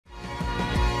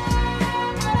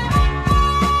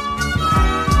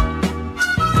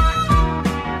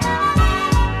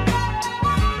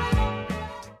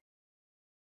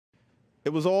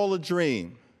was all a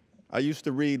dream. I used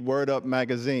to read Word Up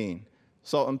magazine,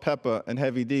 Salt and Pepper and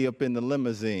Heavy D up in the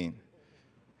limousine,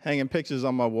 hanging pictures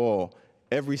on my wall.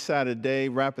 Every Saturday,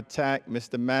 Rap Attack,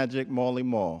 Mr. Magic, Marley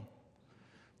Marl.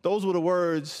 Those were the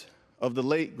words of the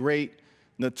late, great,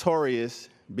 notorious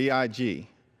B.I.G.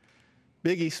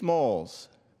 Biggie Smalls,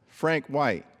 Frank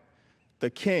White, the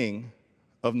king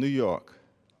of New York.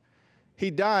 He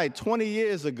died 20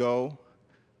 years ago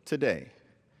today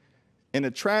in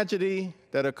a tragedy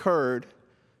that occurred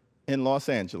in Los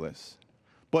Angeles.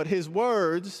 But his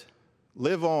words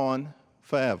live on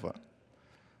forever.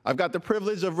 I've got the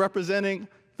privilege of representing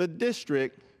the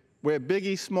district where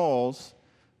Biggie Smalls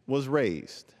was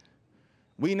raised.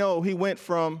 We know he went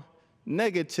from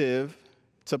negative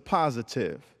to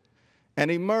positive and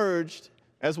emerged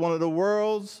as one of the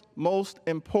world's most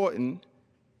important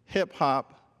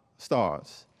hip-hop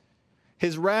stars.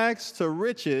 His rags to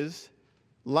riches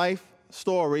life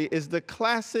story is the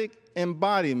classic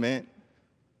embodiment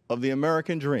of the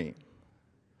American dream.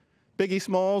 Biggie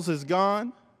Smalls is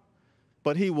gone,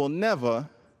 but he will never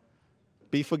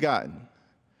be forgotten.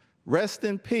 Rest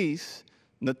in peace,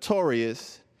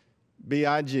 notorious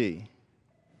B.I.G.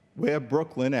 Where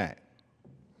Brooklyn at?